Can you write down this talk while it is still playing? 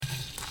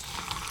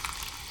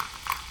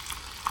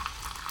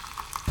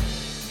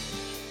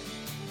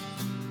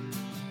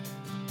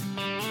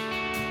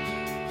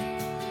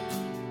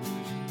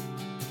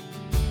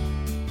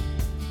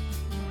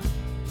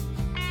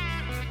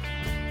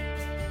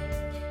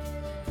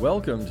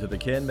Welcome to the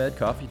CanMed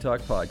Coffee Talk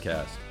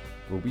podcast,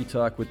 where we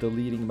talk with the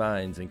leading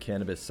minds in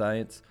cannabis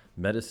science,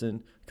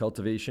 medicine,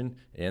 cultivation,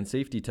 and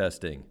safety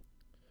testing.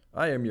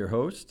 I am your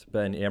host,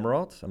 Ben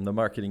Amirault. I'm the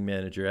marketing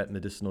manager at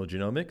Medicinal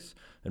Genomics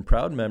and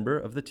proud member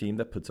of the team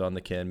that puts on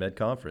the CanMed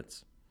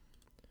Conference.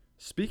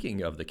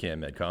 Speaking of the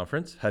CanMed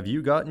Conference, have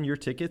you gotten your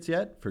tickets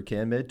yet for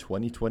CanMed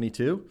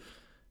 2022?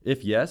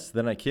 If yes,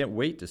 then I can't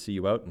wait to see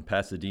you out in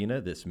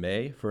Pasadena this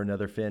May for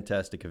another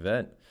fantastic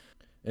event.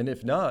 And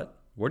if not,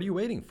 what are you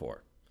waiting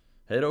for?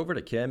 Head over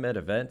to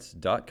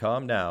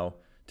canmedevents.com now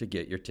to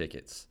get your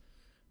tickets.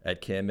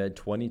 At CanMed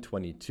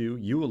 2022,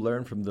 you will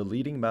learn from the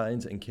leading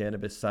minds in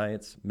cannabis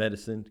science,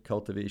 medicine,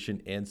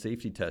 cultivation, and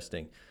safety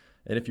testing.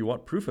 And if you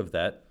want proof of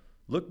that,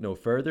 look no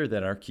further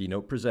than our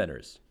keynote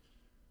presenters.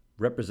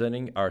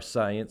 Representing our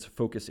science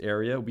focus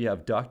area, we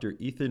have Dr.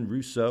 Ethan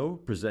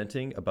Rousseau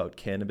presenting about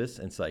cannabis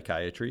and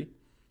psychiatry.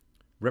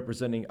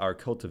 Representing our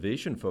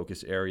cultivation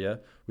focus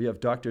area, we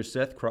have Dr.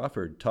 Seth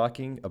Crawford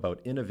talking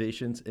about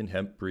innovations in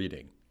hemp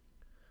breeding.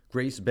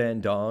 Grace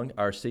Bandong,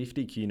 our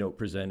safety keynote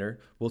presenter,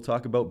 will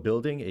talk about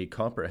building a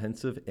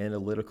comprehensive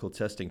analytical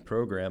testing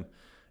program.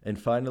 And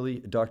finally,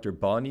 Dr.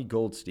 Bonnie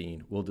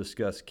Goldstein will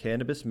discuss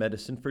cannabis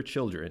medicine for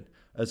children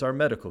as our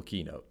medical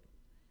keynote.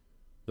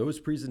 Those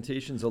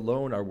presentations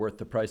alone are worth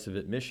the price of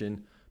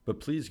admission,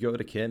 but please go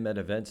to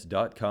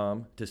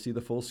canmedevents.com to see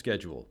the full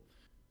schedule.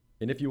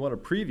 And if you want a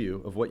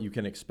preview of what you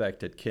can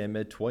expect at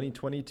CanMed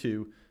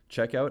 2022,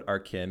 check out our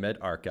CanMed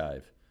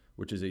Archive,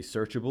 which is a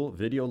searchable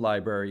video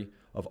library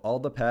of all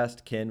the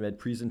past CanMed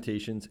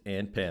presentations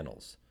and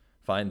panels.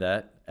 Find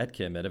that at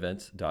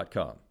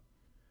canmedevents.com.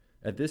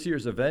 At this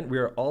year's event, we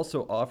are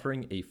also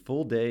offering a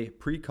full-day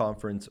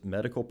pre-conference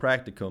medical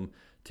practicum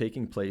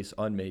taking place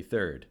on May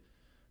 3rd.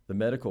 The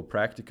medical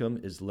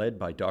practicum is led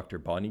by Dr.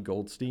 Bonnie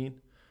Goldstein,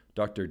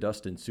 Dr.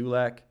 Dustin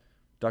Sulak,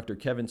 Dr.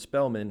 Kevin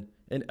Spellman,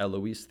 and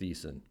Eloise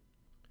Thiessen.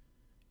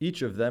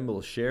 Each of them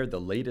will share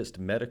the latest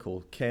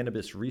medical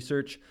cannabis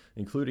research,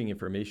 including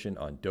information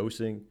on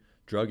dosing,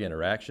 drug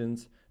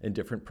interactions, and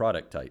different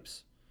product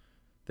types.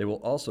 They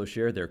will also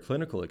share their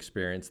clinical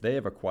experience they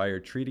have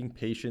acquired treating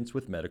patients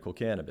with medical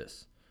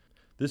cannabis.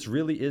 This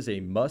really is a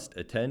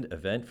must-attend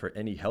event for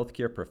any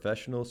healthcare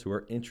professionals who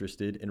are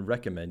interested in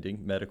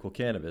recommending medical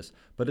cannabis,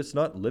 but it's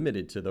not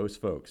limited to those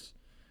folks.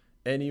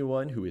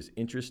 Anyone who is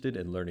interested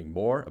in learning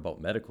more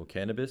about medical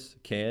cannabis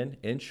can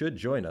and should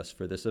join us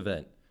for this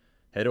event.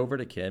 Head over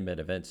to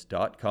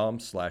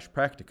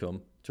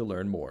canmedevents.com/practicum to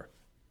learn more.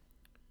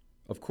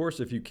 Of course,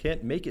 if you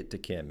can't make it to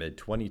CanMed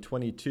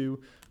 2022,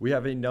 we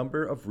have a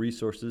number of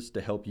resources to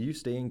help you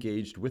stay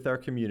engaged with our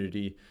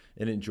community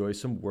and enjoy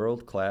some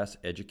world-class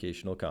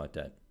educational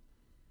content.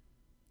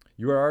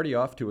 You are already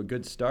off to a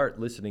good start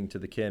listening to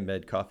the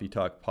CanMed Coffee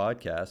Talk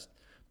podcast.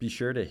 Be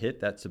sure to hit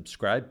that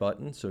subscribe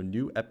button so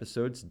new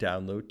episodes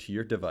download to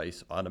your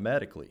device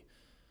automatically.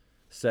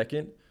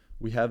 Second,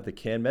 we have the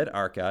CanMed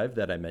Archive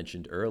that I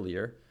mentioned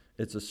earlier.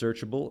 It's a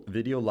searchable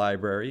video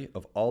library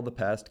of all the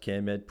past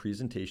CanMed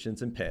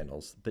presentations and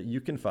panels that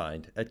you can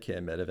find at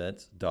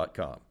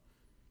canmedevents.com.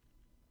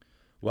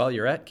 While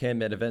you're at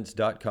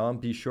canmedevents.com,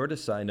 be sure to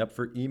sign up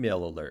for email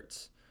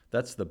alerts.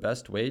 That's the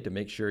best way to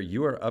make sure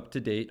you are up to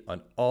date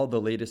on all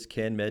the latest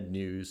CanMed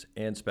news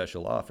and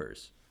special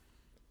offers.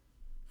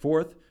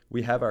 Fourth,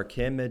 we have our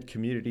CanMed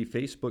Community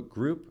Facebook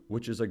group,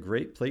 which is a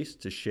great place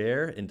to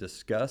share and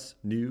discuss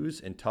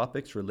news and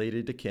topics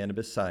related to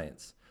cannabis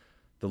science.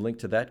 The link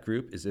to that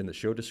group is in the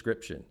show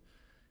description.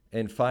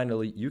 And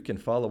finally, you can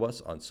follow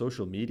us on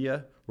social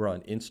media. We're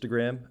on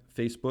Instagram,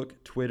 Facebook,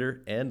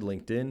 Twitter, and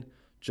LinkedIn.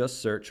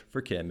 Just search for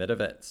CanMed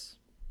Events.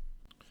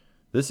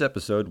 This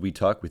episode, we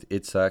talk with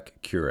Itzhak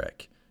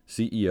Kurek,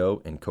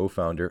 CEO and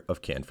co-founder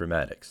of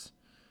Canformatics.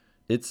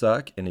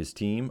 Itzhak and his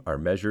team are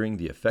measuring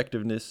the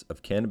effectiveness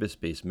of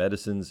cannabis-based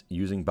medicines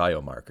using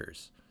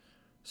biomarkers.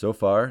 So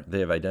far, they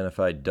have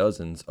identified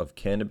dozens of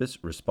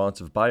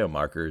cannabis-responsive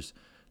biomarkers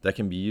that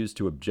can be used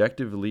to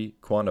objectively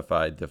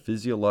quantify the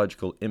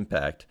physiological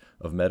impact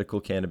of medical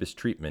cannabis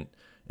treatment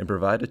and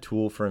provide a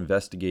tool for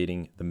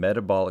investigating the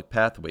metabolic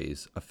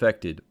pathways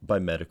affected by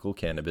medical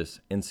cannabis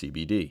and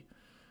CBD.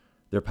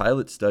 Their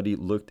pilot study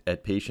looked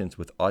at patients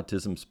with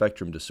autism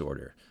spectrum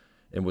disorder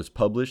and was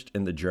published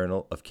in the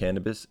Journal of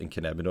Cannabis and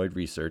Cannabinoid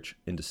Research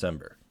in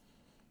December.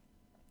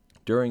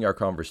 During our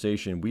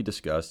conversation, we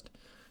discussed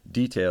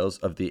details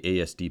of the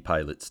ASD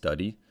pilot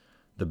study,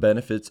 the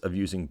benefits of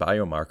using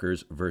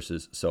biomarkers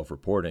versus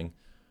self-reporting,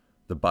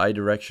 the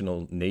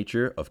bidirectional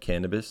nature of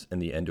cannabis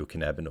and the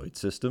endocannabinoid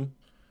system,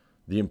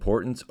 the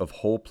importance of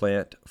whole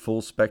plant,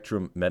 full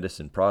spectrum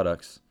medicine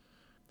products,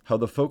 how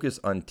the focus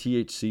on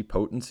THC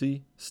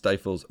potency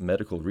stifles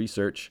medical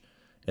research,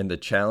 and the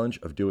challenge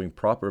of doing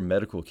proper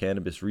medical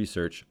cannabis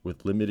research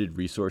with limited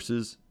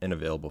resources and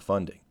available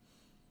funding.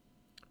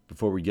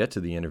 Before we get to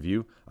the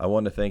interview, I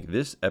want to thank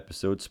this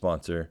episode's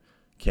sponsor,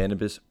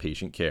 Cannabis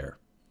Patient Care.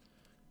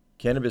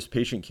 Cannabis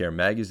Patient Care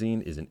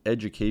magazine is an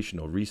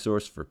educational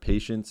resource for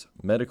patients,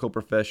 medical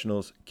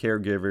professionals,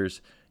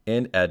 caregivers,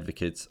 and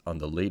advocates on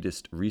the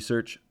latest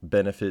research,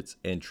 benefits,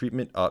 and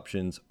treatment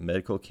options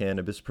medical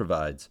cannabis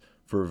provides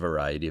for a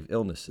variety of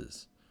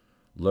illnesses.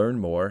 Learn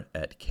more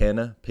at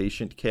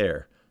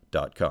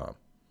cannapatientcare.com.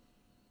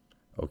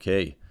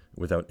 Okay,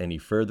 without any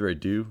further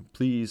ado,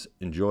 please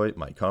enjoy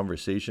my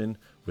conversation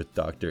with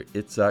Dr.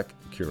 Itzhak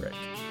Kurek.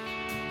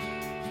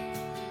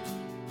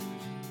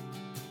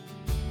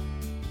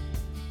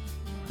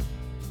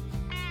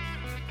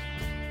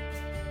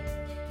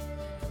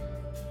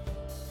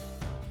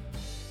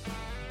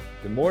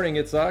 Good morning,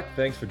 Itzhak.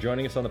 Thanks for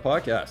joining us on the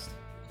podcast.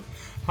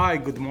 Hi,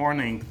 good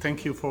morning.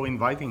 Thank you for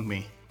inviting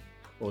me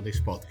for this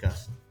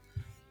podcast.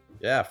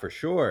 Yeah, for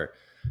sure.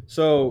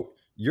 So,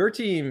 your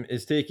team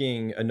is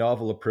taking a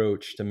novel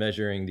approach to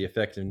measuring the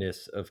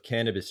effectiveness of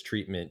cannabis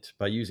treatment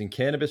by using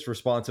cannabis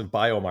responsive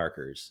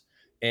biomarkers.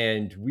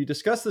 And we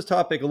discussed this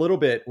topic a little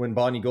bit when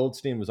Bonnie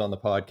Goldstein was on the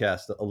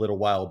podcast a little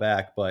while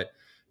back, but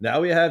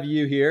now we have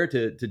you here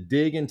to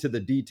dig into the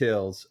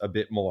details a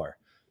bit more.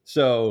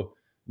 So,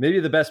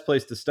 maybe the best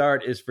place to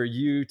start is for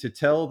you to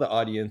tell the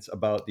audience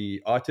about the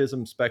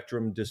autism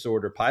spectrum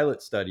disorder pilot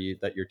study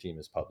that your team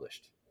has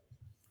published.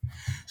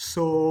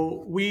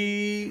 So,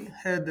 we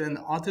had an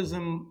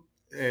autism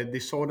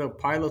disorder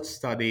pilot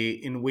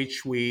study in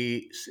which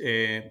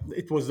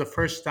it was the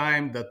first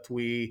time that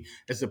we,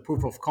 as a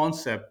proof of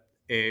concept,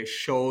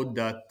 showed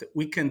that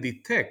we can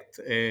detect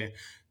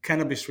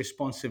cannabis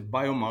responsive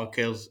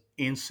biomarkers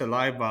in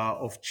saliva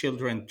of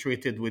children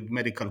treated with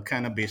medical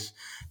cannabis,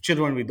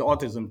 children with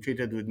autism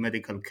treated with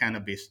medical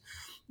cannabis.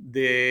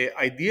 The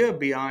idea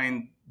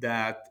behind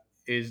that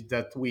is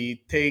that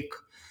we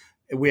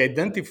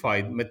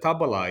identified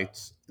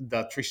metabolites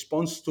that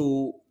responds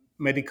to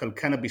medical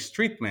cannabis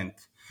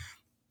treatment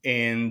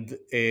and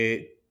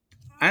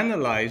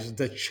analyze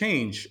the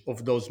change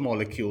of those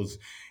molecules.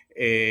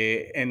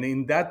 And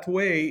in that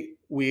way,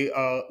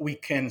 we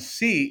can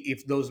see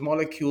if those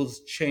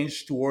molecules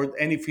change toward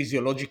any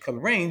physiological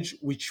range,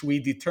 which we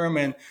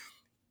determine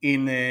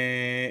in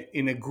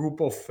a group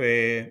of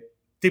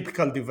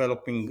typical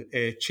developing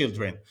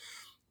children.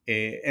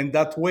 And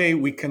that way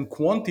we can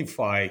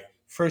quantify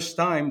first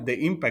time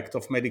the impact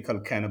of medical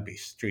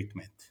cannabis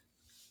treatment.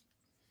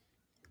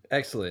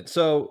 Excellent.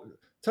 So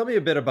tell me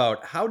a bit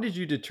about how did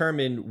you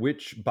determine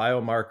which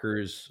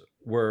biomarkers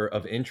were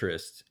of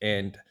interest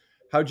and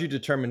how did you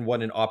determine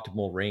what an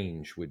optimal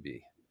range would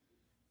be?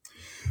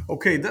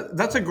 Okay,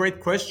 that's a great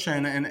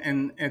question.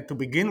 And to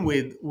begin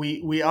with,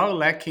 we are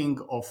lacking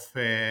of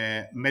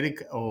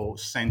medical or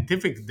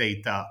scientific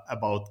data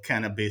about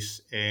cannabis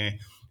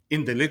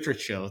in the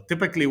literature.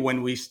 Typically,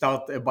 when we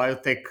start a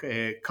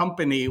biotech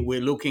company,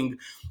 we're looking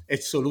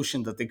at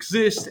solutions that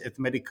exist, at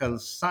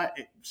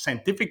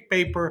scientific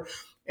paper,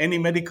 any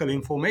medical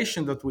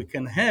information that we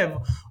can have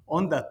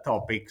on that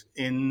topic.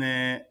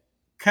 In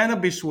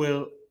cannabis,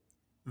 we're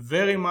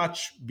very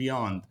much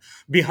behind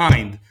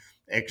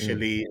Mm,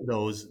 actually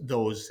those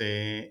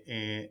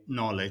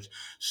knowledge.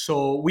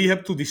 So we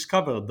have to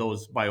discover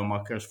those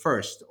biomarkers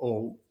first,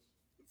 or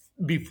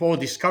before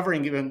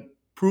discovering, even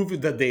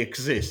prove that they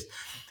exist.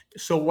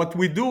 So what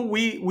we do,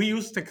 we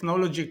use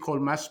technology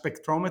called mass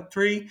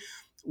spectrometry,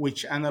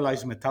 which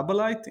analyze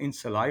metabolite in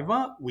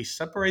saliva. We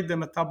separate the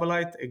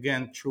metabolite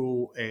again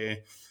through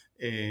a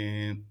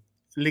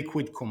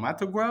liquid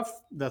chromatograph.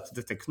 That's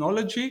the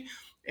technology,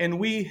 and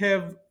we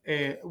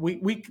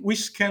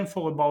scan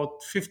for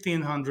about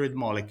 1,500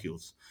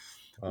 molecules.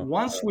 wow.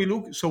 Once we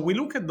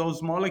look at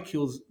those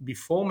molecules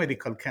before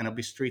medical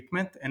cannabis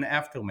treatment and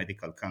after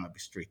medical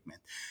cannabis treatment,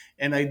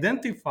 and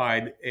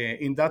identified,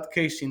 in that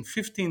case, in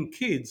 15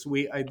 kids,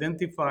 we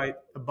identified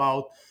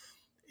about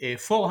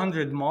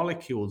 400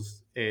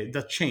 molecules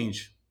that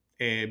change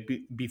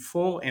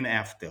before and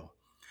after.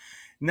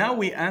 Now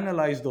we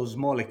analyze those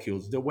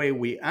molecules. The way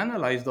we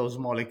analyze those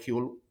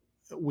molecules,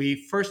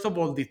 we first of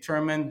all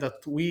determine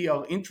that we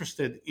are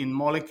interested in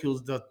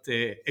molecules that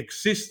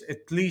exist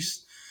at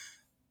least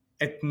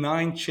at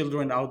 9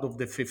 children out of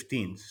the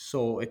 15.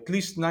 So at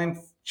least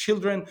 9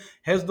 children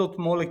has those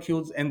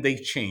molecules and they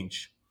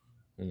change.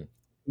 Mm,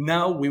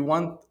 Now we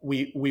want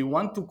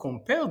to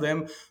compare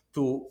them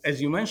to,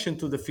 as you mentioned,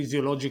 to the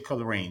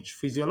physiological range.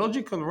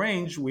 Physiological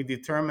range we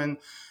determine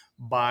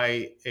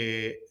by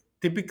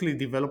typically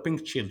developing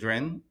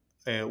children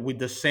with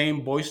the same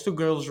boys to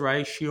girls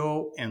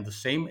ratio and the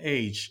same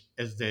age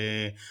as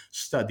the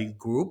studied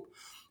group,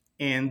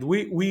 and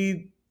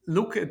we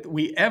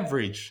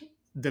average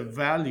the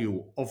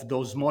value of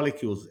those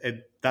molecules at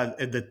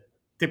the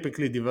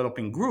typically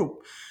developing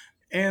group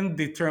and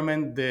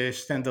determine the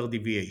standard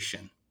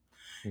deviation.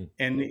 mm,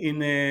 And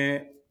in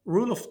a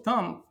rule of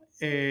thumb,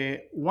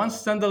 one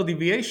standard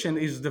deviation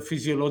is the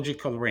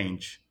physiological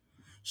range.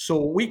 So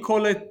we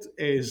call it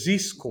a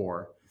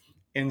z-score.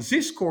 And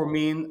z-score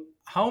mean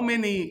how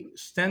many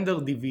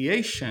standard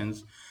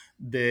deviations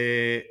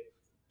the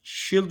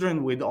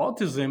children with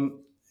autism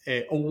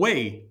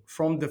away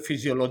from the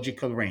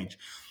physiological range.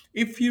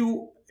 If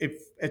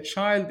a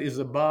child is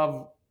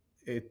above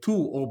 2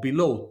 or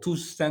below 2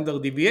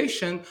 standard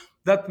deviation,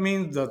 that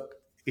means that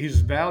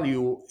his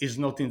value is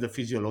not in the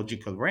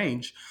physiological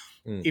range.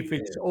 mm. If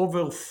it's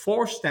over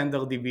 4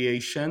 standard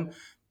deviation,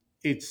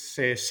 it's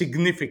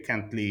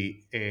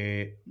significantly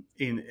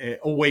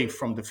away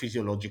from the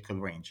physiological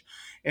range.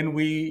 And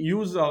we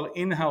use our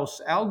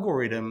in-house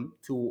algorithm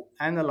to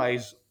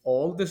analyze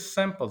all the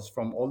samples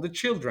from all the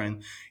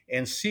children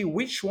and see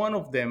which one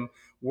of them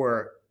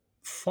were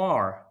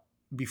far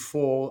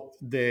before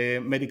the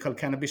medical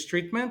cannabis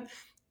treatment,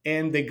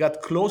 and they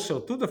got closer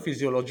to the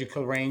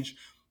physiological range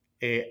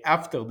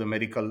after the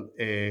medical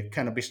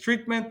cannabis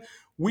treatment.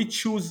 We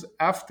choose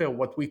after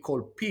what we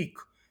call peak,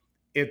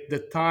 at the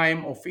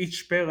time of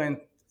each parent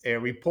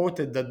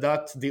reported that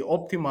that's the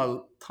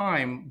optimal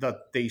time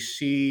that they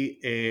see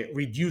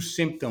reduced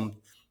symptoms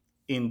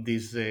in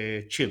these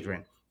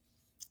children.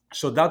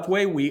 So that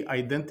way we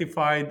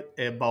identified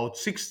about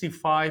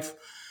 65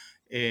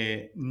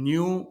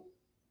 new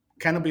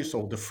cannabis,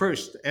 or the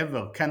first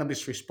ever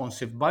cannabis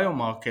responsive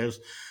biomarkers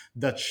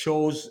that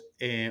shows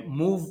a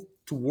move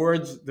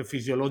towards the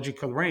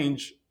physiological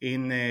range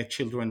in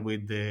children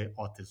with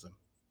autism.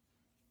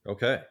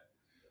 Okay.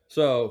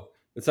 So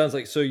it sounds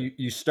like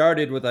you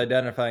started with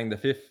identifying the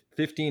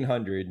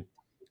 1,500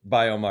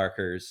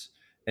 biomarkers,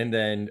 and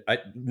then I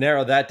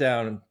narrowed that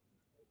down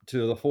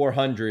to the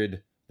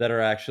 400 that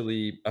are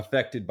actually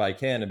affected by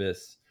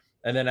cannabis.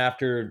 And then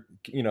after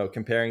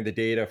comparing the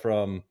data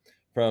from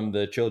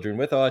the children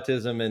with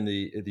autism and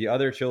the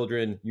other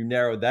children, you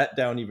narrowed that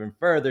down even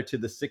further to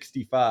the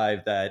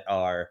 65 that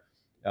are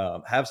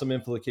have some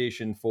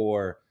implication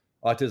for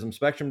autism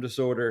spectrum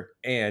disorder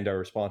and are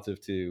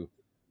responsive to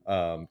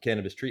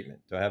cannabis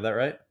treatment. Do I have that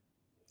right?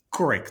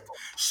 Correct.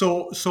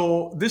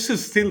 So this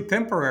is still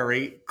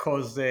temporary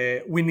because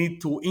we need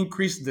to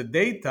increase the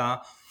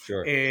data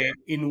Sure.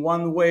 in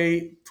one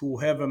way to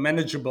have a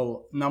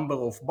manageable number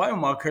of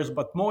biomarkers.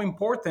 But more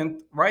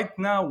important, right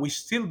now we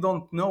still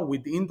don't know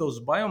within those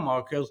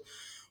biomarkers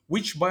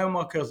which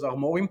biomarkers are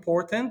more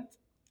important,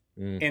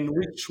 Mm, and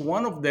which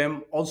one of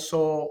them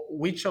also,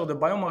 which are the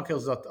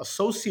biomarkers that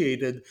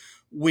associated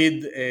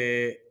with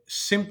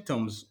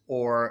symptoms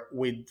or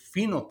with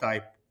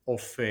phenotype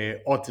of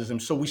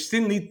autism. So we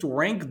still need to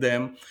rank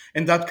them,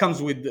 and that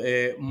comes with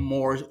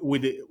more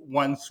with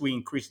once we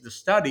increase the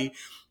study.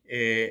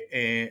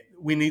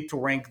 We need to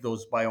rank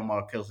those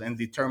biomarkers and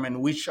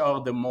determine which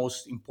are the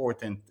most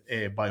important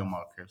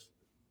biomarkers.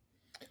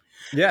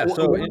 yeah.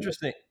 So One,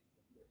 interesting.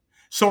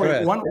 Go Sorry,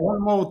 ahead.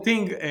 one more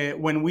thing.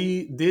 When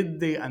we did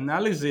the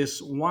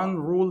analysis, one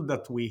rule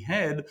that we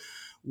had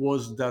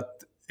was that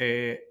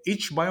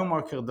each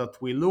biomarker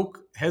that we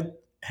look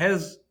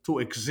has to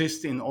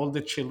exist in all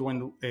the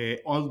children,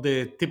 all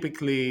the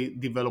typically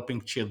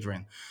developing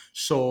children.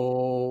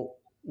 So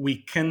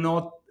we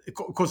cannot,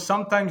 because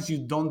sometimes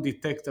you don't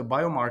detect a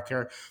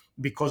biomarker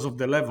because of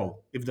the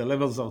level. If the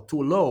levels are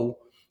too low,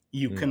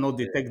 you Mm. cannot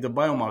detect the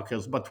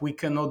biomarkers. But we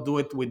cannot do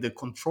it with the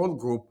control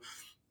group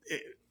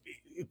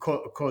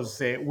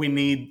because we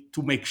need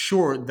to make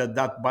sure that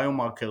that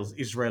biomarkers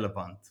is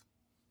relevant.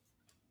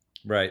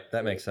 Right,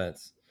 that makes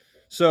sense.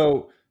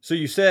 So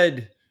you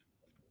said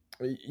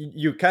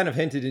you kind of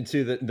hinted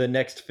into the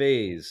next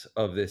phase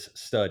of this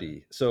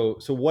study. So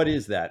what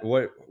is that?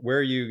 Where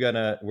are you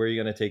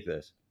gonna take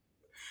this?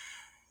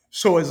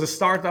 So as a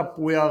startup,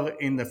 we are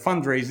in the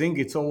fundraising.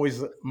 It's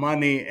always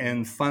money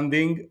and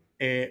funding.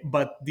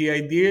 But the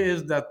idea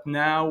is that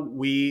now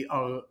we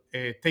are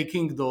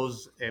taking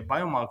those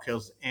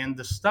biomarkers and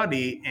the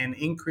study and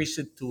increase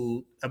it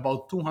to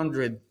about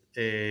 200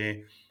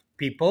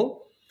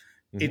 people.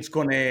 Hmm. It's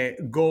going to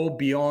go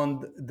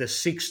beyond the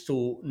 6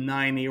 to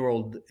 9 year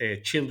old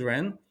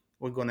children.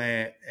 We're going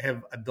to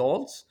have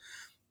adults,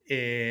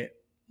 uh,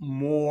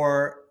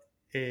 more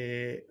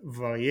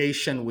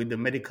variation with the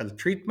medical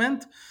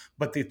treatment,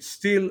 but it's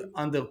still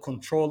under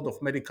control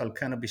of medical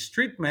cannabis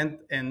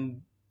treatment.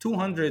 And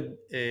 200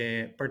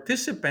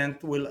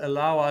 participants will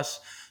allow us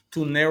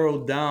to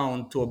narrow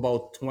down to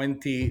about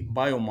 20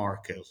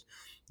 biomarkers.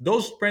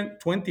 Those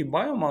 20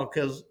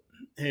 biomarkers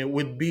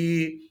would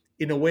be,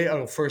 in a way,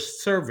 our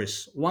first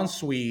service.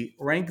 Once we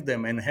rank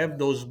them and have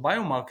those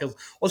biomarkers,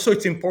 also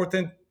it's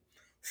important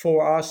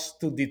for us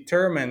to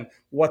determine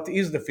what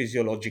is the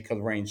physiological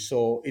range.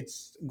 So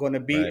it's going to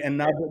be Right.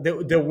 another,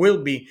 there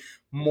will be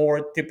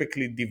more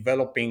typically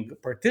developing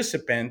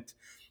participant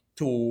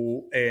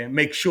to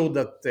make sure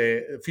that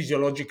the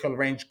physiological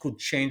range could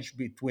change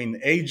between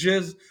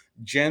ages,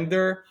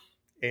 gender,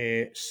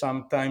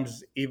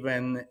 sometimes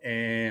even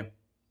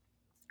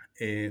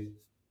uh,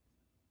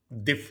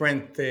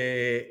 different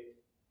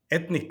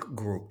ethnic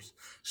groups.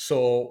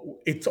 So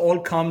it all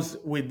comes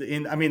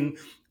within, I mean,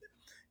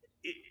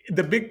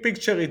 the big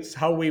picture, it's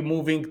how we're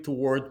moving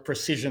toward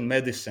precision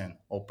medicine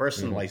or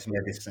Hmm. personalized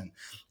medicine,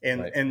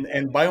 and Right.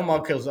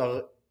 biomarkers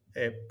are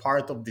a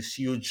part of this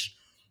huge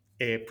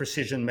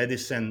precision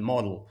medicine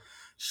model.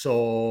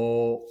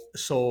 So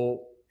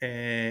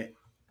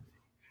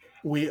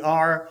we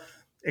are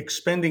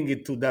expanding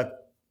it to that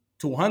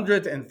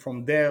 200, and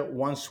from there,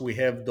 once we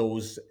have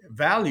those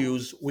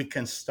values, we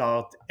can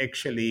start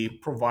actually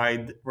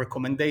provide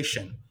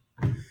recommendation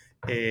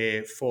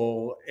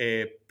for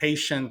a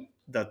patient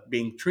that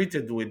being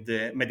treated with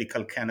the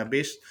medical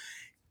cannabis,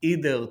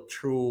 either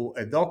through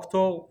a doctor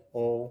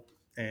or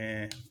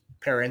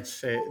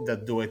parents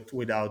that do it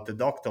without the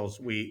doctors,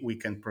 we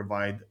can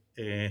provide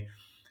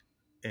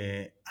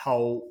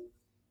how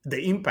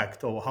the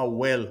impact or how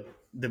well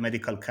the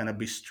medical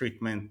cannabis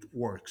treatment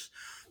works.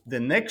 The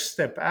next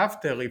step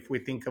after, if we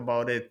think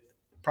about it,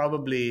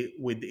 probably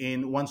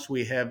within once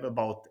we have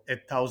about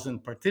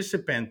 1,000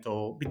 participants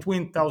or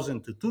between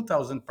 1,000 to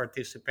 2,000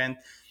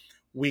 participants,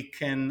 we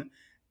can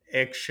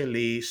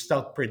actually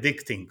start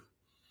predicting.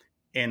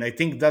 And I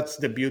think that's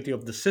the beauty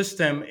of the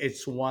system.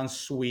 It's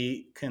once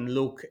we can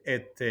look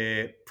at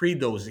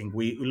pre-dosing,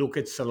 we look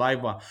at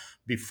saliva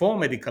before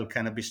medical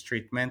cannabis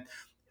treatment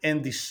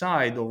and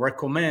decide or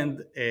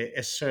recommend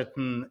a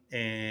certain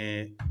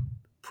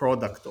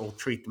product or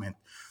treatment.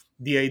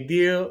 The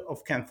idea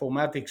of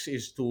Canformatics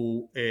is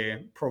to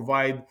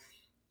provide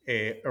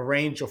a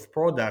range of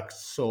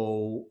products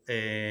so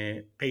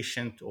a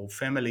patient or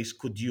families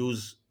could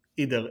use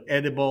either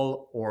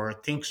edible or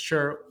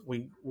tincture.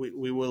 We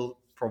will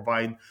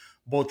provide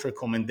both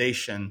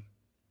recommendation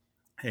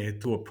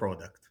to a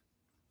product.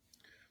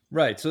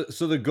 Right.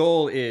 So the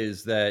goal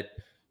is that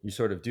you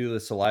sort of do the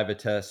saliva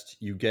test,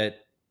 you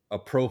get a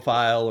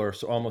profile or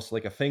so almost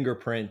like a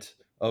fingerprint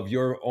of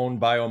your own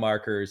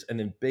biomarkers, and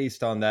then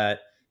based on that,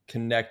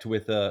 connect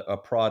with a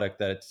product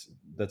that's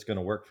going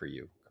to work for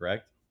you.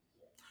 Correct.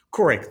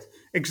 Correct.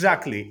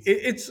 Exactly.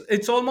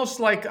 It's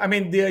almost like, I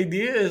mean, the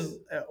idea is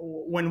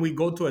when we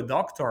go to a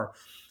doctor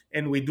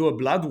and we do a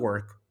blood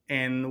work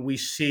and we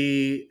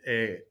see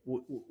uh,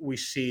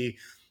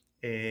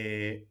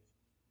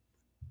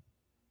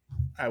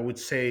 I would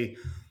say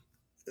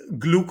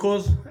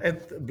glucose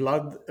at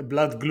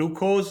blood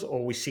glucose,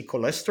 or we see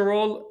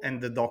cholesterol,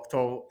 and the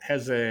doctor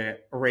has a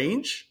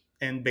range,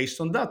 and based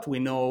on that we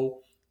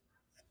know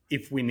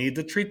if we need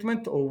the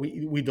treatment or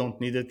we don't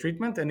need the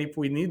treatment. And if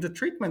we need the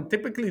treatment,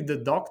 typically the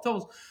doctor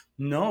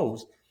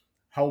knows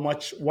how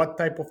much, what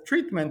type of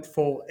treatment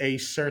for a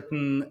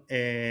certain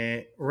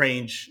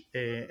range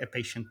a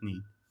patient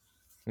needs.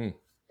 Hmm.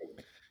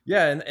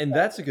 Yeah, and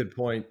that's a good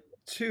point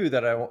too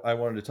that I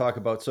wanted to talk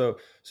about. So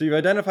you've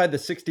identified the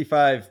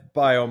 65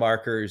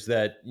 biomarkers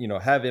that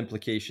have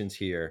implications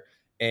here,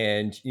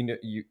 and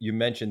you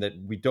mentioned that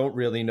we don't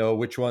really know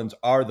which ones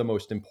are the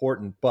most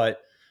important. But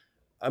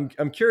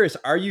I'm curious,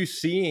 are you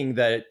seeing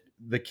that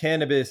the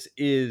cannabis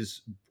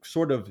is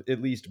sort of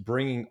at least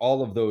bringing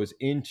all of those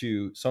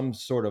into some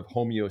sort of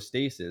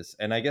homeostasis?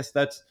 And I guess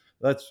that's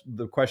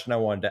the question I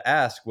wanted to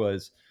ask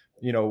was,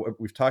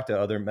 we've talked to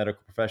other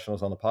medical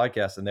professionals on the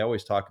podcast, and they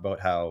always talk about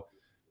how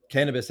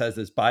cannabis has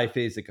this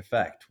biphasic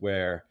effect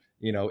where,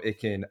 it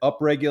can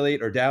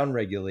upregulate or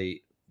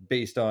downregulate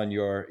based on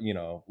your,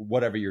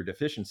 whatever your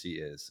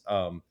deficiency is.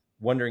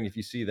 Wondering if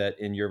you see that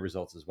in your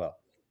results as well.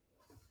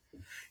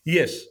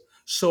 Yes.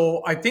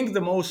 So I think the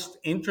most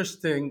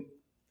interesting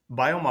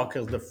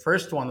biomarkers, the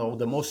first one or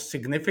the most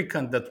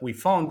significant that we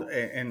found,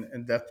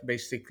 and that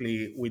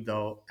basically with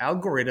our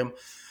algorithm,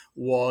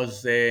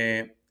 was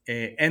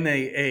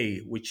NAA,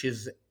 which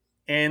is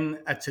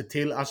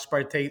N-acetyl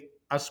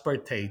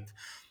aspartate.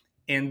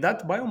 And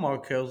that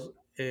biomarkers,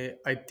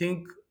 I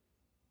think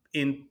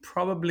in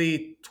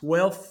probably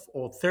 12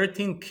 or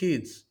 13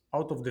 kids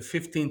out of the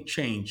 15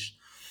 changed.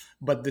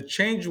 But the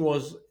change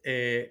was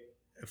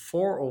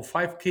 4 or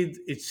 5 kids,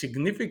 it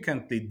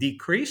significantly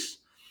decreased.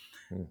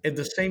 Hmm. At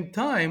the same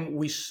time,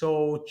 we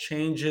saw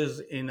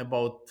changes in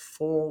about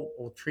 4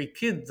 or 3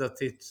 kids that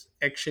it's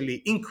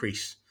actually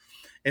increased.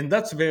 And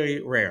that's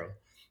very rare.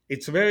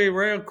 It's very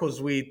rare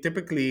because we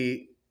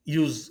typically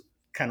use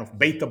kind of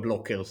beta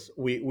blockers.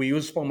 We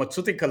use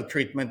pharmaceutical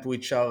treatment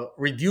which are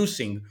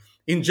reducing.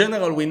 In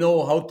general, we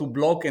know how to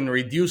block and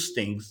reduce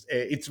things.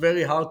 It's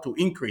very hard to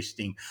increase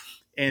things.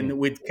 Hmm. And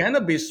with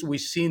cannabis, we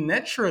see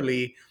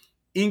naturally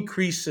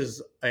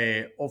increases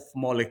of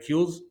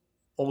molecules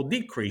or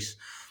decrease.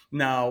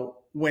 Now,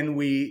 when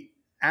we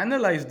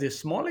analyze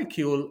this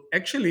molecule,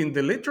 actually in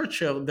the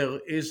literature, there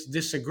is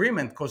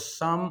disagreement because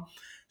some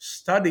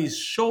studies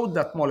showed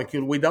that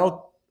molecule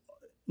without,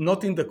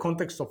 not in the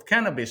context of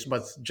cannabis,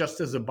 but just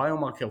as a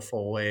biomarker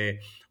for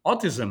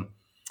autism.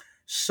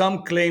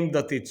 Some claim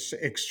that it's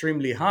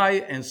extremely high,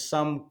 and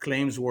some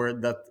claims were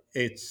that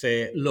it's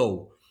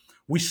low.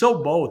 We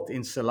saw both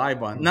in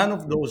saliva. Hmm. None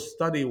of those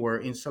studies were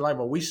in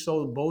saliva. We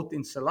saw both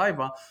in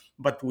saliva,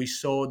 but we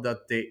saw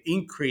that the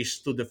increase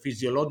to the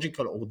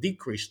physiological or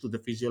decrease to the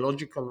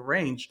physiological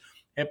range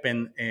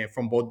happened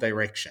from both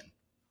directions.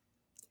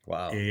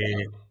 Wow.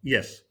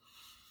 Yes.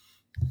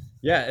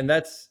 Yeah, and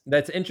that's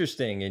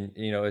interesting, and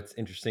it's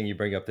interesting you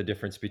bring up the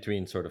difference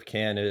between sort of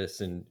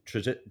cannabis and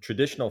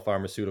traditional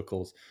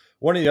pharmaceuticals.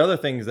 One of the other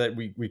things that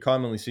we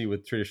commonly see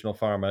with traditional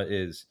pharma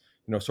is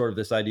sort of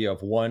this idea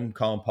of one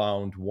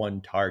compound,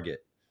 one target.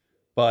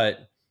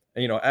 But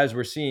as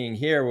we're seeing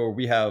here, where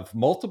we have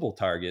multiple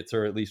targets,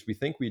 or at least we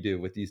think we do,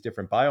 with these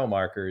different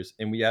biomarkers,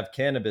 and we have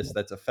cannabis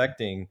that's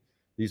affecting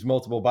these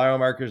multiple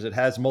biomarkers, it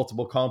has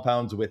multiple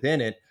compounds within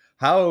it.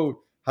 How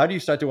do you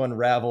start to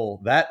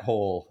unravel that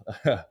whole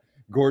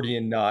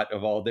Gordian knot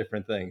of all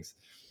different things?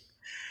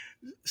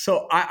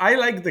 So I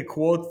like the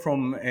quote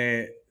from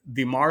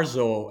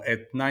DiMarzo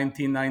at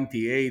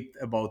 1998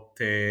 about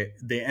the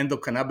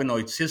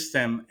endocannabinoid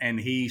system, and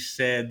he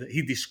said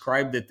he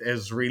described it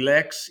as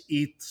relax,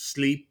 eat,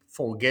 sleep,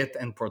 forget,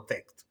 and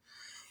protect.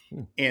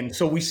 Hmm. And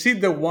so we see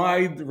the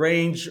wide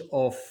range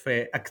of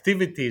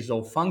activities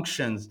or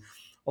functions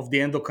of the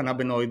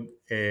endocannabinoid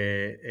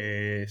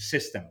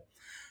system.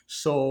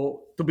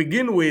 So to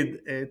begin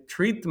with,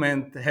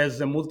 treatment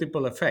has a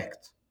multiple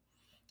effect,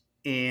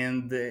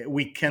 and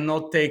we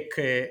cannot take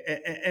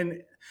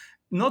and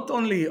not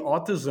only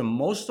autism,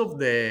 most of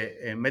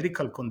the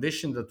medical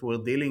conditions that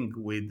we're dealing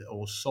with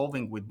or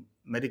solving with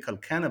medical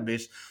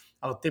cannabis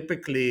are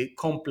typically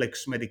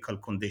complex medical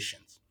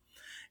conditions,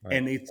 Right.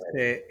 and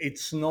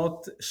it's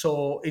not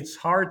so it's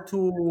hard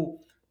to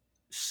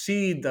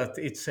see that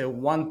it's a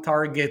one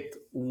target,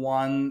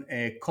 one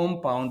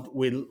compound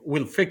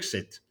will fix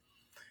it.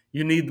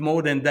 You need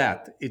more than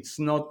that. It's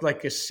not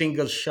like a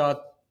single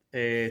shot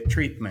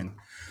treatment.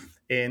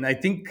 And I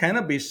think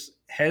cannabis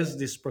has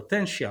this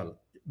potential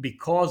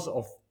because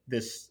of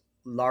this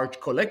large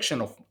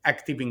collection of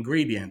active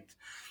ingredient.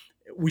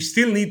 We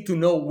still need to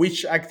know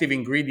which active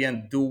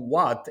ingredient do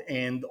what,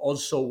 and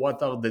also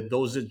what are the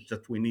dosage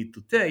that we need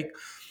to take.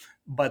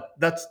 But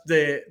that's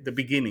the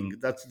beginning.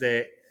 That's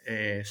the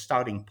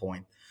starting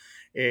point.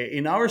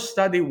 In our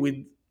study,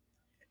 with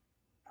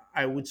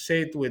I would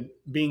say it with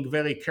being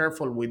very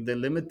careful with the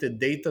limited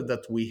data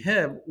that we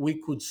have, we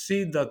could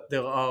see that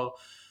there are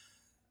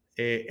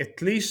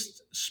at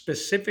least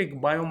specific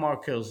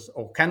biomarkers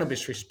or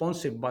cannabis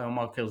responsive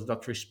biomarkers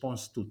that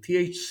responds to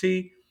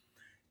THC,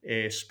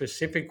 a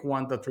specific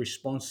one that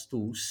responds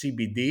to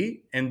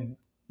CBD, and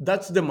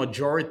that's the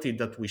majority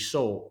that we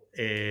saw,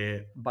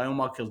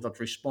 biomarkers that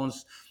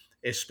responds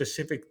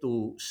specific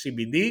to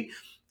CBD,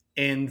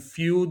 and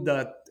few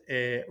that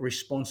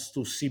responds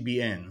to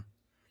CBN.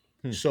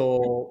 Hmm.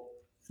 So,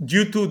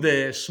 due to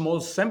the small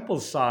sample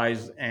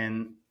size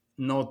and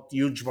not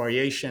huge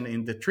variation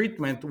in the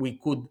treatment, we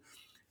could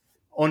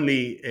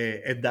only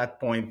at that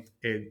point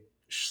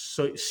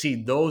see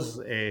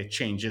those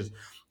changes.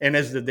 And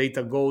as the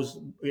data goes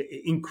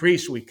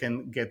increase, we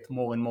can get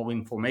more and more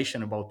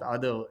information about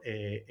other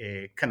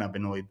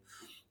cannabinoid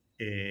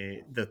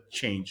that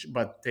change.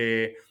 But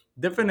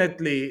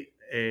definitely,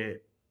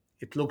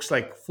 it looks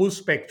like full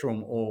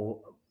spectrum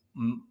or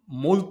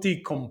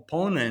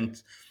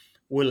multi-component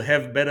will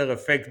have better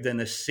effect than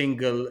a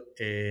single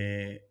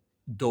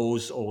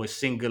dose or a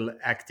single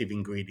active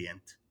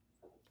ingredient.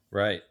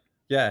 Right.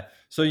 Yeah.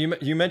 So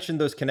you mentioned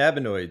those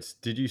cannabinoids.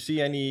 Did you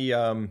see any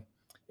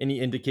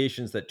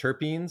indications that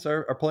terpenes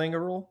are playing a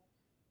role?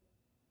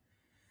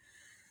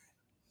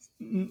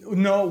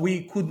 No,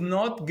 we could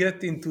not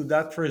get into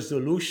that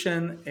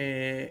resolution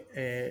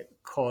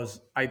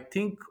because I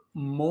think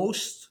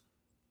most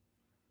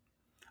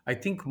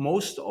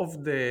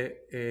of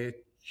the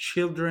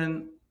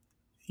children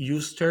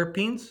use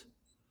terpenes,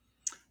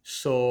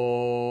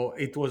 so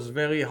it was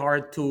very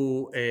hard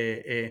to.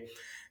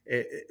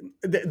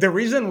 The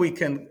reason we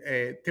can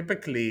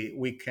typically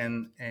we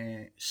can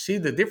see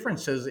the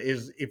differences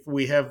is if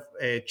we have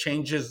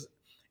changes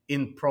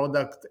in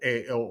product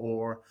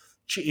or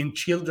in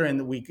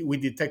children, we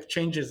detect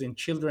changes in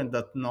children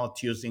that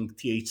not using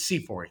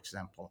THC, for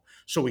example.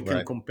 So we can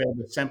Right. compare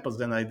the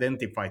samples and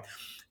identify.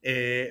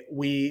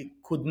 We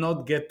could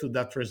not get to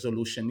that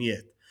resolution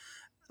yet.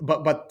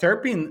 But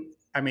terpene,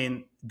 I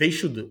mean, they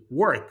should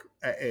work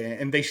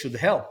and they should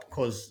help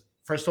because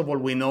first of all,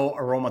 we know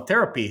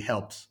aromatherapy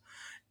helps,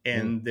 Mm.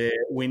 and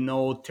we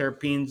know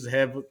terpenes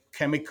have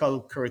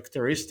chemical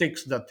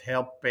characteristics that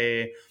help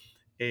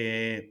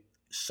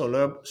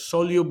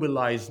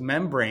solubilize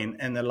membrane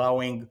and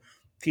allowing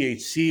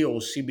THC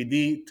or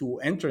CBD to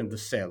enter in the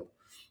cell.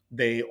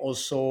 They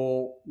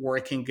also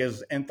working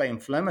as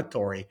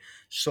anti-inflammatory.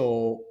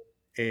 So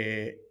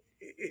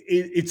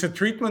it's a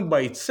treatment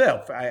by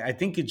itself. I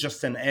think it's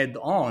just an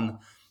add-on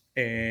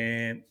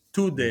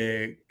to Mm.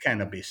 the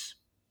cannabis.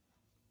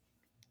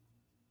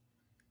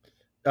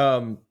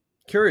 Um,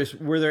 Curious,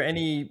 were there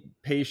any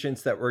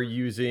patients that were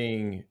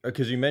using,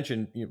 because you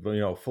mentioned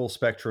full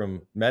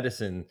spectrum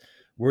medicine,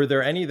 were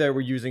there any that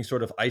were using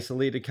sort of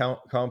isolated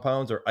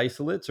compounds or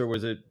isolates, or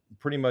was it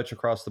pretty much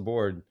across the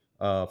board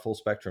full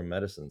spectrum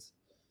medicines?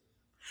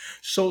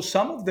 So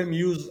some of them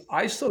use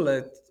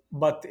isolate,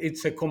 but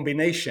it's a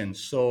combination.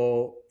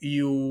 So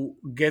you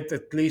get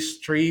at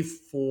least three,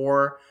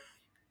 four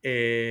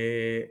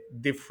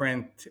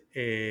different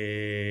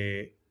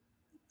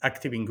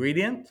active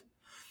ingredient.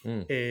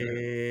 Mm.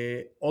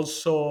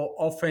 Also,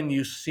 often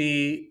you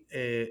see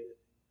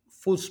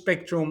full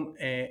spectrum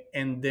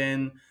and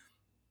then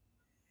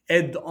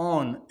add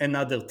on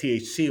another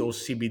THC or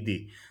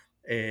CBD.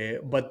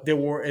 But there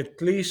were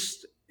at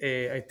least,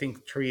 I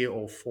think, three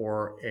or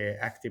four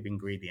active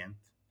ingredient.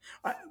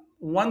 Uh,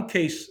 One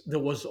case,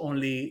 there was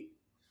only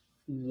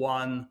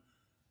one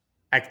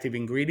active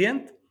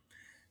ingredient.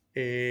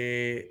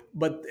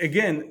 But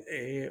again,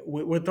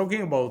 we're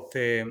talking about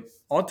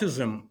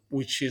autism,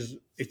 which is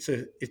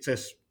it's a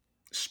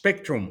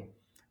spectrum.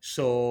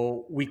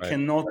 So we Right.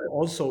 cannot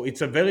also,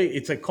 it's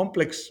a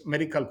complex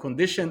medical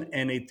condition,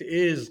 and it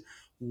is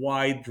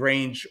wide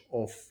range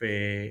of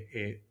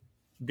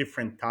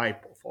different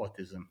type of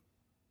autism.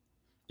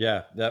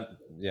 Yeah,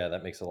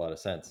 that makes a lot of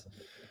sense.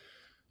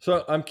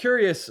 So I'm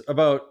curious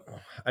about,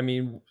 I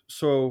mean,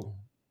 so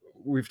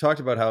we've talked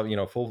about how,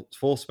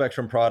 full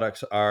spectrum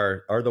products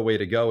are the way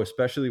to go,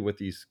 especially with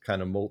these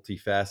kind of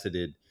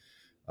multifaceted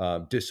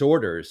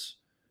disorders.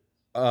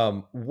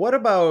 What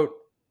about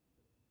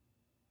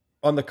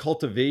on the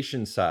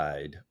cultivation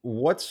side?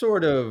 What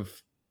sort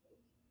of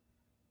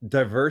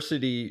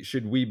diversity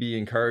should we be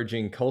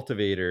encouraging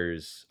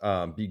cultivators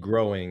be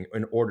growing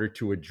in order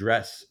to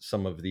address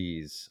some of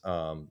these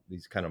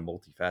kind of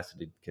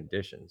multifaceted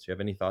conditions? Do you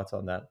have any thoughts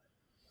on that?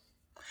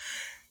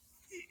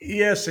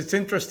 Yes, it's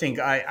interesting.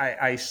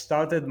 I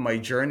started my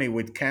journey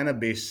with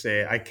cannabis.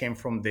 I came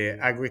from the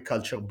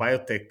agriculture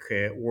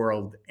biotech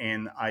world,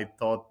 and I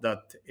thought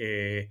that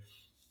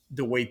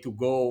the way to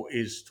go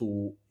is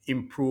to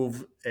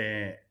improve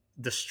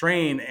the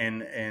strain,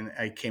 and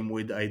I came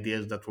with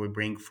ideas that we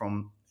bring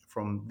from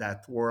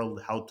that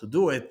world, how to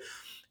do it.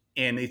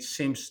 And it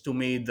seems to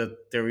me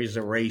that there is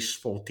a race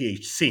for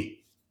THC,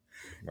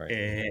 Right.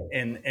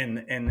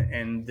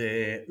 and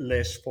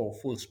less for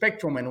full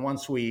spectrum. And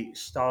once we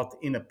start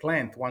in a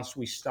plant, once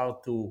we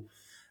start to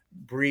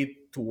breathe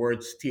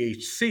towards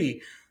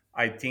THC,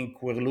 I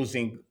think we're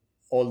losing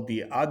all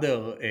the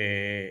other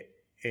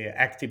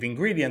active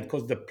ingredient,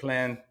 because the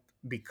plant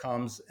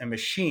becomes a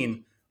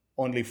machine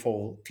only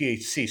for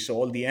THC. So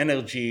all the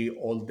energy,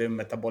 all the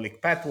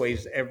metabolic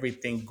pathways,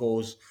 everything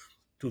goes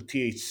to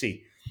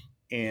THC.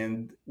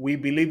 And we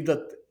believe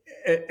that,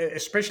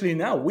 especially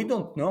now, we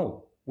don't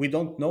know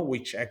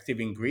which active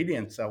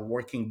ingredients are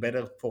working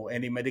better for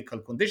any medical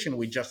condition.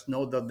 We just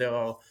know that there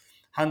are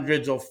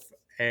hundreds of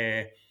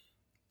uh,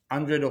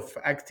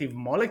 active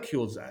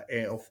molecules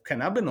of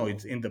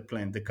cannabinoids in the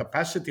plant. The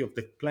capacity of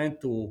the plant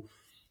to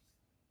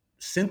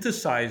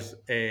synthesize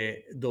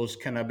those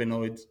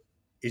cannabinoids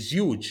is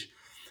huge.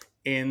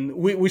 And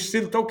we're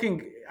still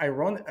talking,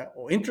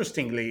 or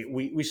interestingly,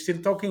 we're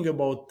still talking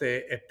about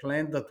a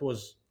plant that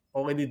was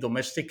already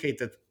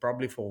domesticated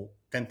probably for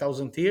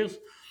 10,000 years.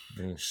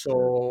 Mm.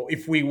 So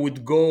if we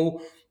would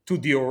go to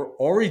the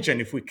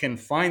origin, if we can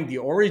find the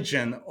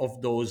origin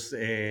of those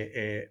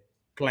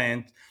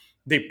plants,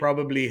 they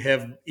probably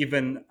have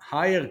even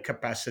higher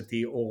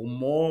capacity or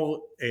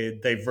more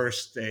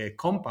diverse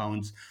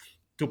compounds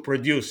to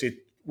produce it.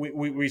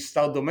 We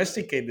start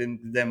domesticating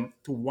them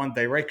to one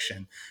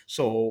direction.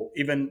 So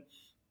even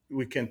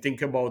we can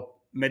think about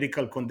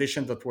medical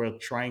conditions that we're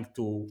trying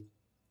to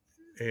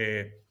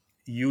uh,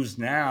 use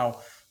now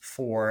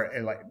for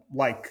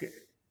like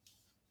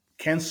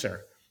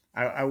cancer.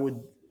 I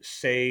would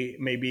say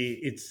maybe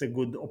it's a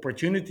good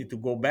opportunity to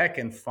go back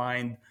and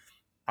find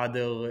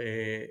other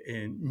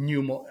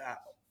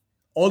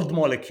old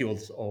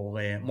molecules,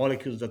 or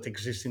molecules that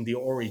exist in the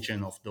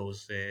origin of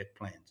those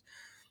plants.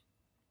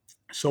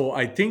 So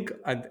I think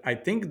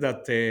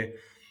that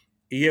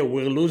yeah,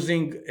 we're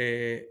losing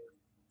a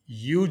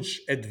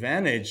huge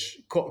advantage,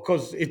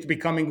 because it's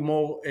becoming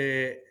more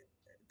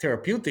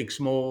therapeutics,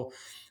 more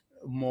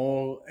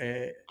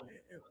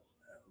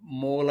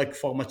more like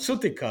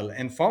pharmaceutical,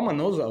 and pharma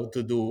knows how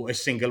to do a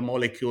single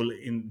molecule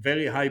in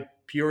very high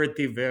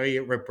purity, very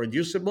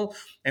reproducible,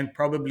 and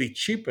probably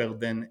cheaper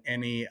than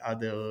any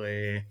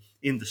other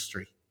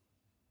industry.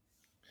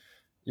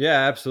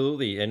 Yeah,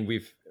 absolutely. And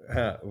we've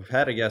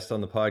had a guest on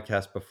the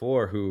podcast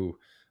before who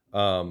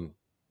um,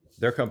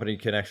 their company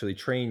can actually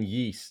train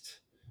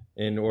yeast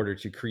in order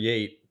to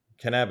create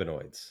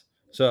cannabinoids.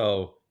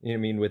 So, I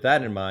mean, with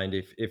that in mind,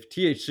 if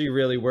THC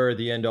really were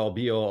the end all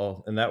be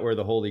all and that were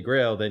the holy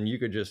grail, then you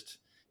could just,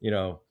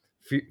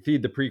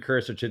 feed the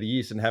precursor to the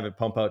yeast and have it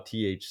pump out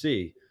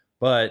THC.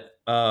 But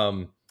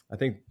I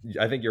think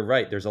you're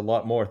right. There's a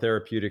lot more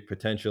therapeutic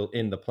potential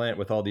in the plant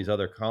with all these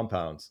other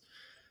compounds.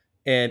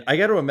 And I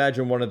got to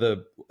imagine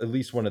at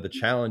least one of the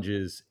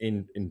challenges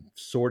in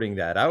sorting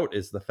that out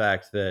is the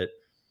fact that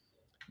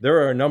there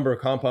are a number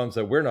of compounds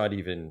that we're not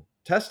even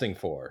testing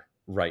for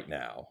right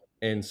now.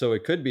 And so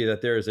it could be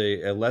that there is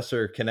a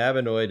lesser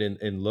cannabinoid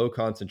in low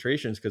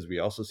concentrations, because we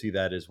also see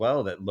that as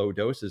well, that low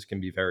doses can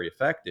be very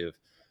effective.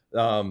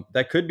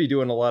 That could be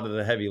doing a lot of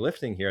the heavy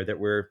lifting here that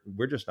we're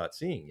just not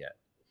seeing yet.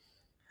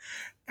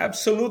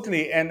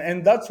 Absolutely,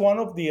 and that's one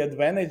of the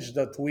advantage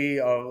that we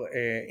are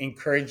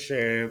encourage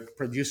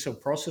producer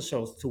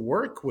processors to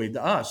work with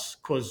us,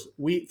 because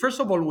we, first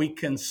of all, we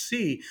can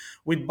see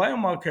with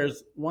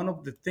biomarkers, one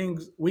of the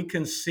things we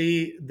can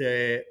see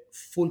the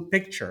full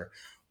picture,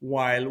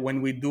 while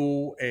when we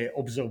do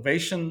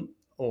observation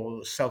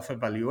or self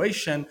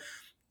evaluation,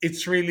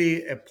 it's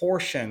really a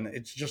portion,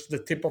 it's just the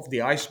tip of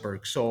the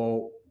iceberg.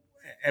 So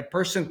a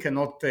person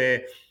cannot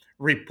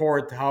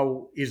report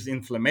how his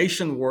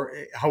inflammation work,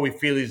 how he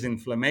feels his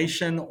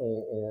inflammation,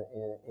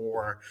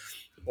 or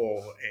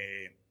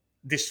a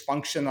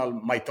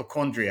dysfunctional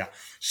mitochondria.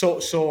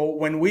 So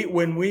when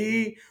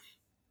we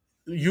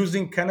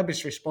using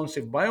cannabis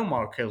responsive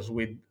biomarkers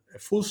with a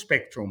full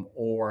spectrum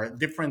or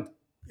different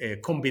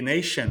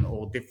combination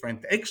or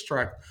different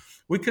extract,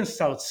 we can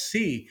start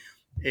see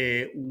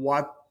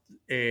what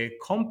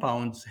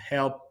compounds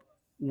help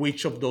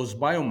which of those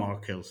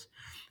biomarkers,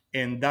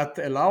 and that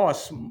allow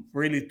us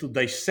really to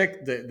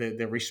dissect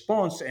the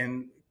response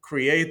and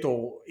create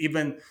or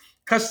even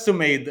custom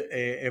made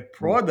a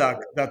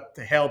product that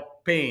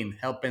help pain,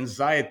 help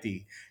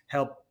anxiety,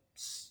 help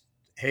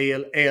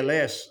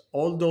ALS.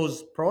 All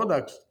those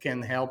products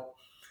can help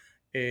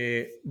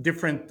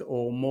different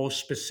or more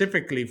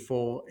specifically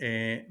for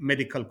a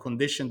medical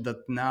condition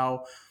that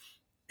now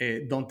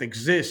don't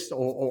exist,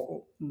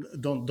 or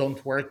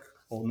don't work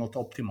or not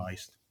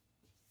optimized.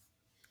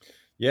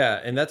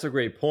 Yeah, and that's a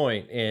great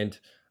point. And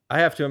I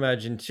have to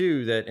imagine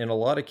too that in a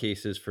lot of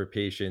cases for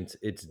patients,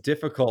 it's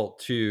difficult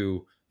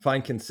to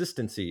find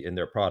consistency in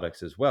their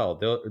products as well.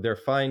 They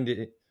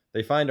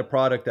find a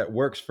product that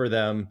works for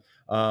them.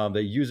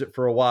 They use it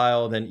for a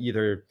while, then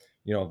either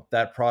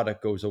that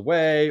product goes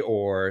away,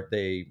 or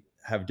they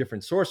have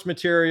different source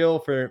material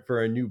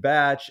for a new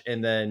batch,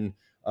 and then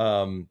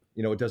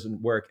it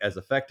doesn't work as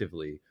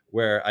effectively.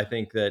 Where I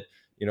think that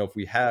if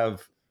we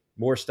have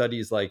more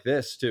studies like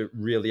this to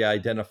really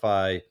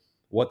identify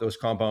what those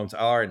compounds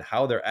are and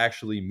how they're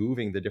actually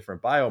moving the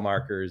different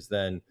biomarkers,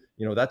 then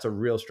that's a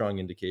real strong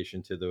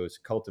indication to those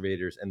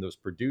cultivators and those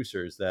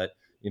producers that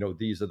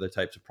these are the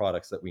types of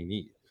products that we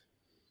need.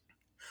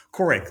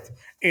 Correct.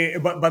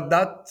 But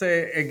that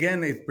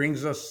again, it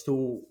brings us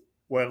to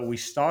where we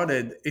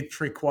started. It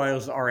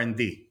requires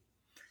R&D,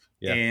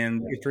 Yeah.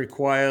 and it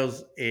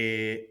requires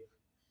a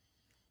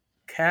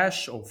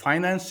cash or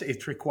finance.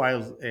 It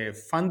requires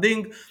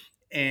funding,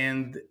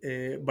 and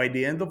by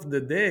the end of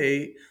the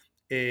day,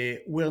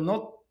 we'll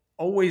not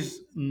always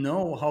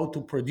know how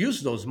to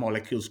produce those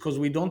molecules because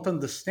we don't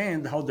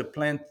understand how the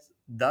plant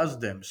does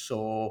them.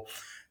 So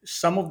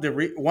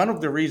one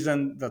of the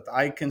reason that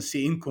I can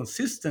see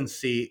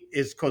inconsistency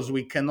is because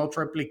we cannot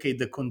replicate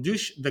the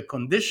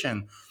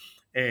condition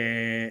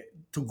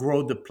to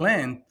grow the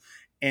plant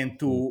and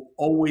to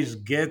always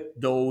get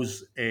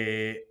those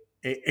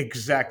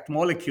exact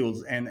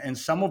molecules, and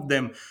some of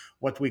them,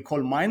 what we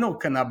call minor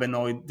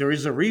cannabinoid, there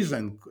is a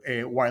reason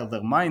why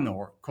they're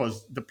minor,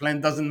 because the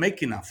plant doesn't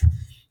make enough.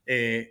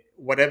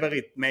 Whatever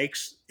it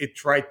makes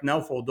it right now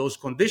for those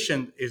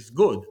conditions is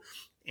good,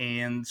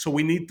 and so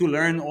we need to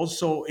learn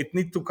also, it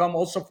need to come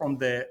also from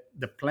the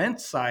plant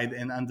side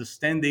and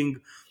understanding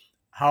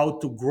how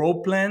to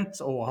grow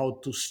plants or how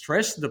to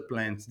stress the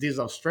plants. These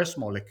are stress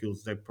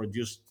molecules they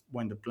produce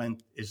when the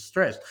plant is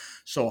stressed.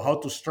 So how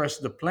to stress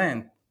the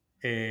plant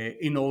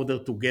in order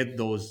to get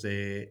those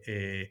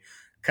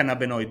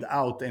cannabinoid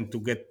out and to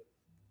get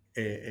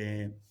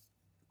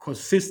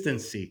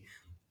consistency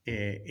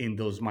in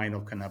those minor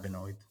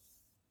cannabinoid.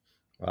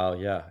 Wow.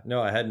 Yeah.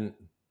 No, I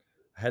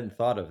hadn't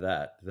thought of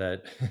that.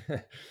 That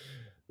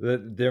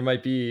that there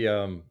might be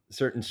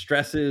certain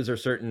stresses or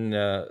certain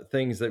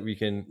things that we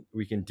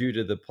can do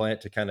to the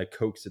plant to kind of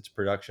coax its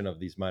production of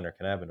these minor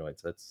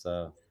cannabinoids. It's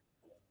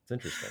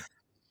interesting.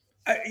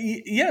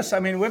 Yes, I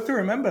mean we have to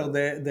remember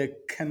the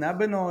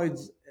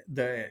cannabinoids.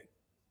 The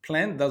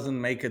plant doesn't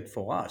make it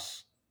for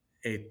us.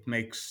 It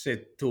makes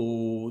it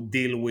to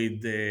deal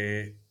with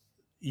the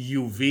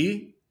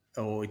UV,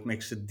 or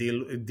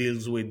it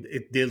deals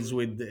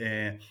with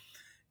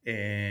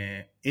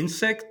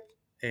insect,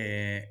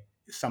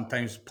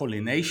 sometimes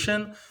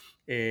pollination.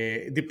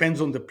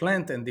 Depends on the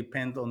plant and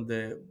depend on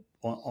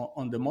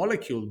the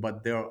molecule,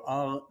 but there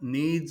are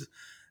needs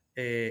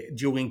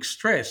during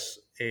stress.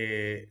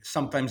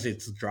 Sometimes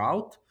it's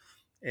drought.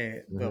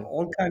 There are Hmm.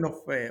 all kind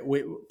of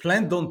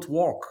plant don't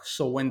walk.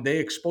 So when they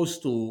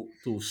exposed to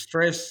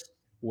stress,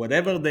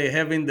 whatever they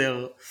have in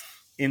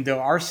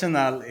their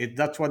arsenal,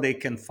 that's what they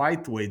can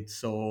fight with.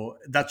 So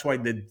that's why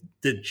the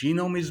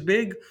genome is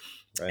big,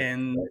 Right.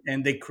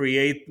 and they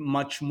create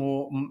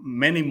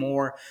many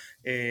more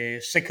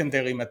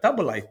secondary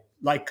metabolite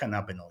like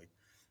cannabinoid.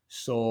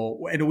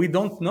 So, and we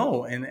don't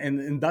know,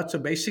 and that's a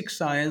basic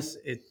science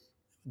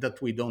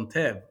that we don't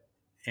have,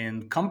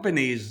 and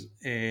companies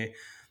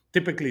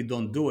typically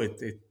don't do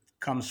it. It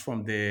comes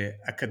from the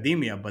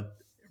academia,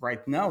 but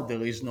right now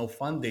there is no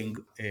funding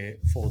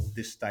for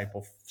this type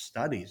of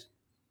studies.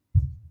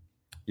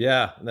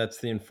 Yeah, that's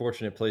the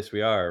unfortunate place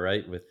we are,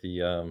 right? With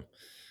the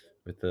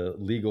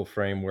legal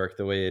framework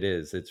the way it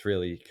is, it's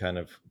really kind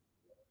of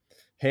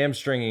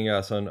hamstringing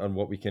us on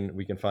what we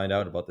can find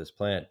out about this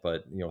plant.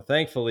 But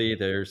thankfully,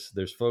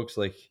 there's folks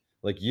like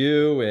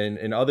you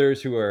and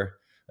others who are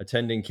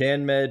attending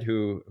CanMed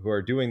who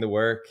are doing the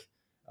work,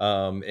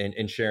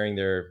 and sharing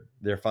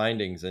their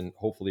findings, and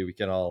hopefully we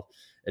can all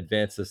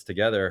advance this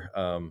together,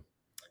 and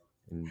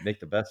make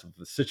the best of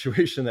the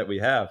situation that we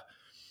have.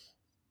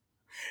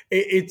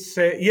 It's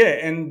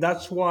yeah, and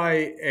that's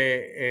why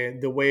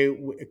the way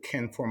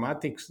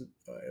Canformatics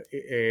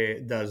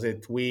does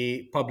it,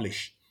 we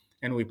publish,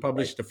 and we Right.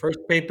 published the first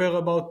paper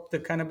about the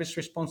cannabis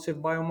responsive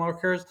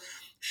biomarkers.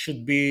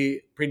 Should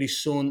be pretty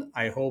soon,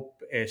 I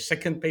hope. A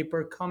second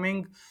paper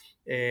coming,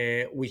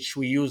 which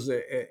we use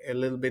a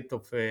little bit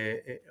of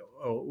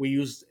we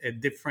use a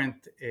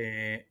different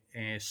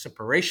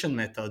separation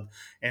method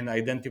and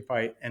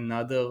identify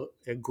another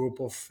group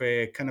of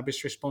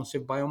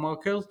cannabis-responsive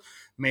biomarkers,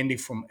 mainly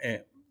from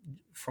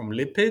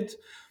lipids.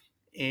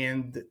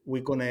 And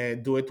we're going to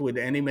do it with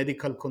any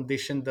medical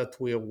condition that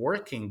we are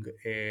working.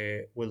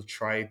 We'll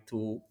try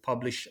to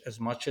publish as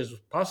much as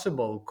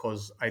possible,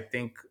 because I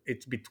think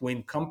it's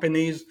between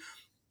companies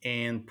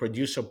and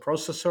producer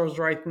processors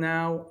right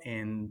now,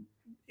 and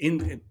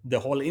in the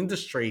whole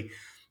industry,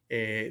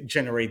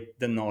 generate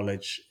the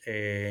knowledge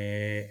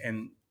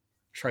and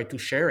try to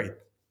share it,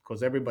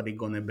 because everybody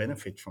going to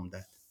benefit from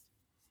that.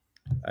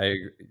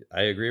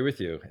 I agree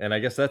with you. And I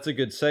guess that's a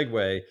good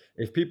segue.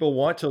 If people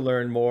want to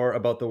learn more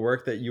about the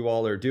work that you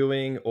all are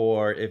doing,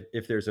 or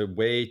if there's a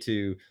way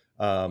to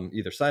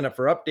either sign up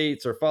for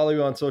updates or follow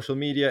you on social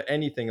media,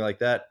 anything like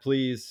that,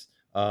 please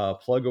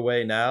plug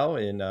away now.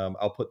 And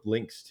I'll put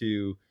links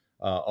to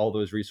all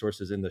those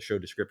resources in the show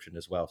description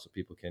as well, so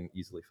people can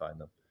easily find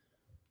them.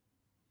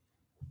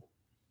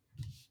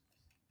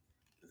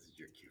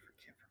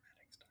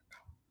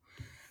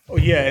 Oh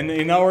yeah, and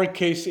in our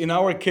case,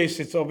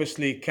 it's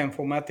obviously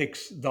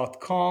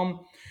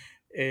canformatics.com.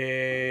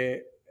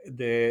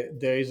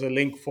 There is a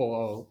link for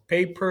our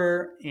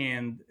paper,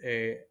 and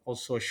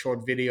also a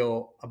short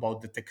video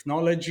about the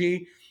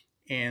technology,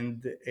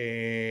 and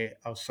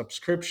our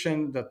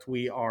subscription that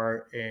we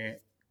are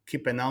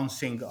keep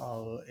announcing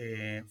our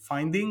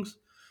findings.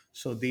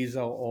 So these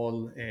are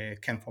all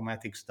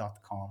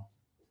canformatics.com.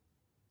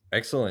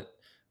 Excellent.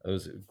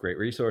 Those are great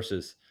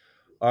resources.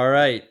 All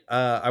right.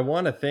 I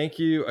want to thank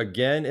you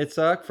again,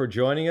 Itzhak, for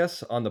joining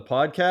us on the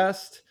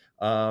podcast.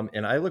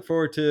 And I look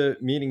forward to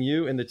meeting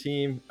you and the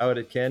team out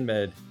at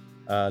CanMed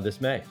this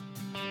May.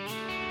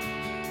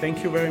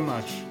 Thank you very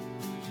much.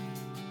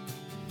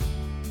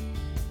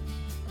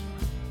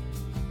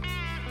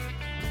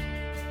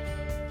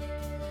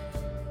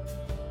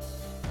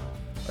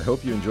 I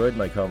hope you enjoyed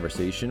my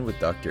conversation with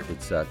Dr.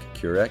 Itzhak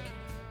Kurek.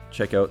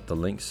 Check out the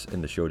links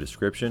in the show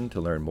description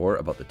to learn more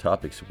about the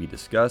topics we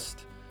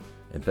discussed.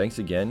 And thanks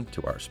again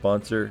to our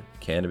sponsor,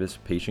 Cannabis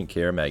Patient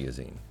Care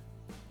Magazine.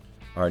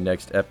 Our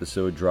next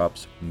episode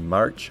drops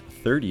March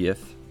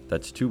 30th.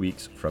 That's 2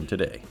 weeks from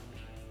today.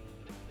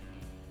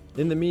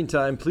 In the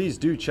meantime, please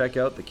do check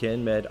out the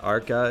CanMed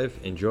archive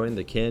and join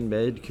the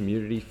CanMed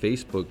community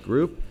Facebook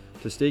group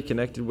to stay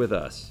connected with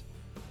us.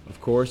 Of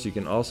course, you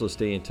can also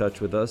stay in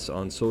touch with us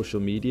on social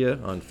media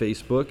on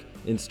Facebook,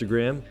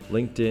 Instagram,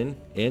 LinkedIn,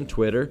 and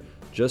Twitter.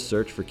 Just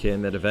search for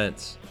CanMed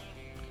Events.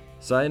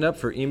 Sign up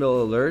for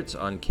email alerts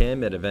on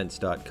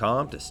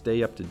canmedevents.com to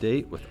stay up to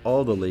date with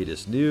all the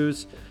latest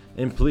news.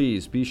 And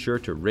please be sure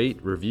to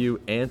rate,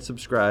 review, and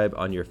subscribe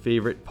on your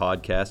favorite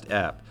podcast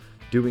app.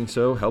 Doing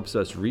so helps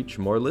us reach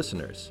more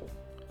listeners.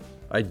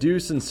 I do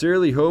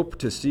sincerely hope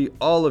to see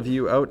all of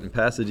you out in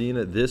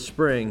Pasadena this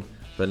spring,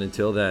 but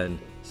until then,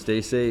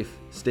 stay safe,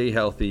 stay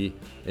healthy,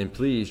 and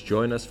please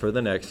join us for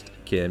the next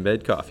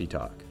CanMed Coffee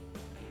Talk.